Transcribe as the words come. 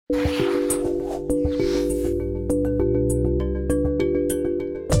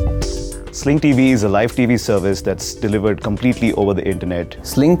Sling TV is a live TV service that's delivered completely over the internet.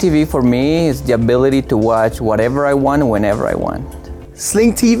 Sling TV for me is the ability to watch whatever I want, whenever I want.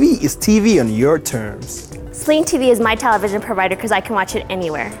 Sling TV is TV on your terms. Sling TV is my television provider because I can watch it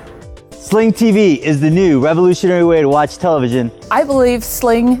anywhere. Sling TV is the new revolutionary way to watch television. I believe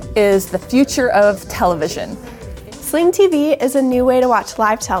Sling is the future of television. Sling TV is a new way to watch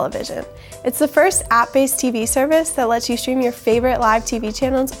live television. It's the first app-based TV service that lets you stream your favorite live TV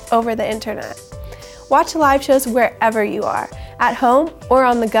channels over the internet. Watch live shows wherever you are, at home or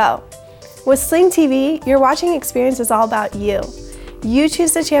on the go. With Sling TV, your watching experience is all about you. You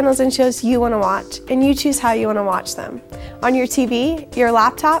choose the channels and shows you want to watch, and you choose how you want to watch them. On your TV, your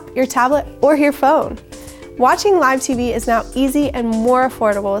laptop, your tablet, or your phone. Watching live TV is now easy and more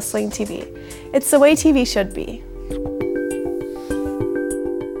affordable with Sling TV. It's the way TV should be.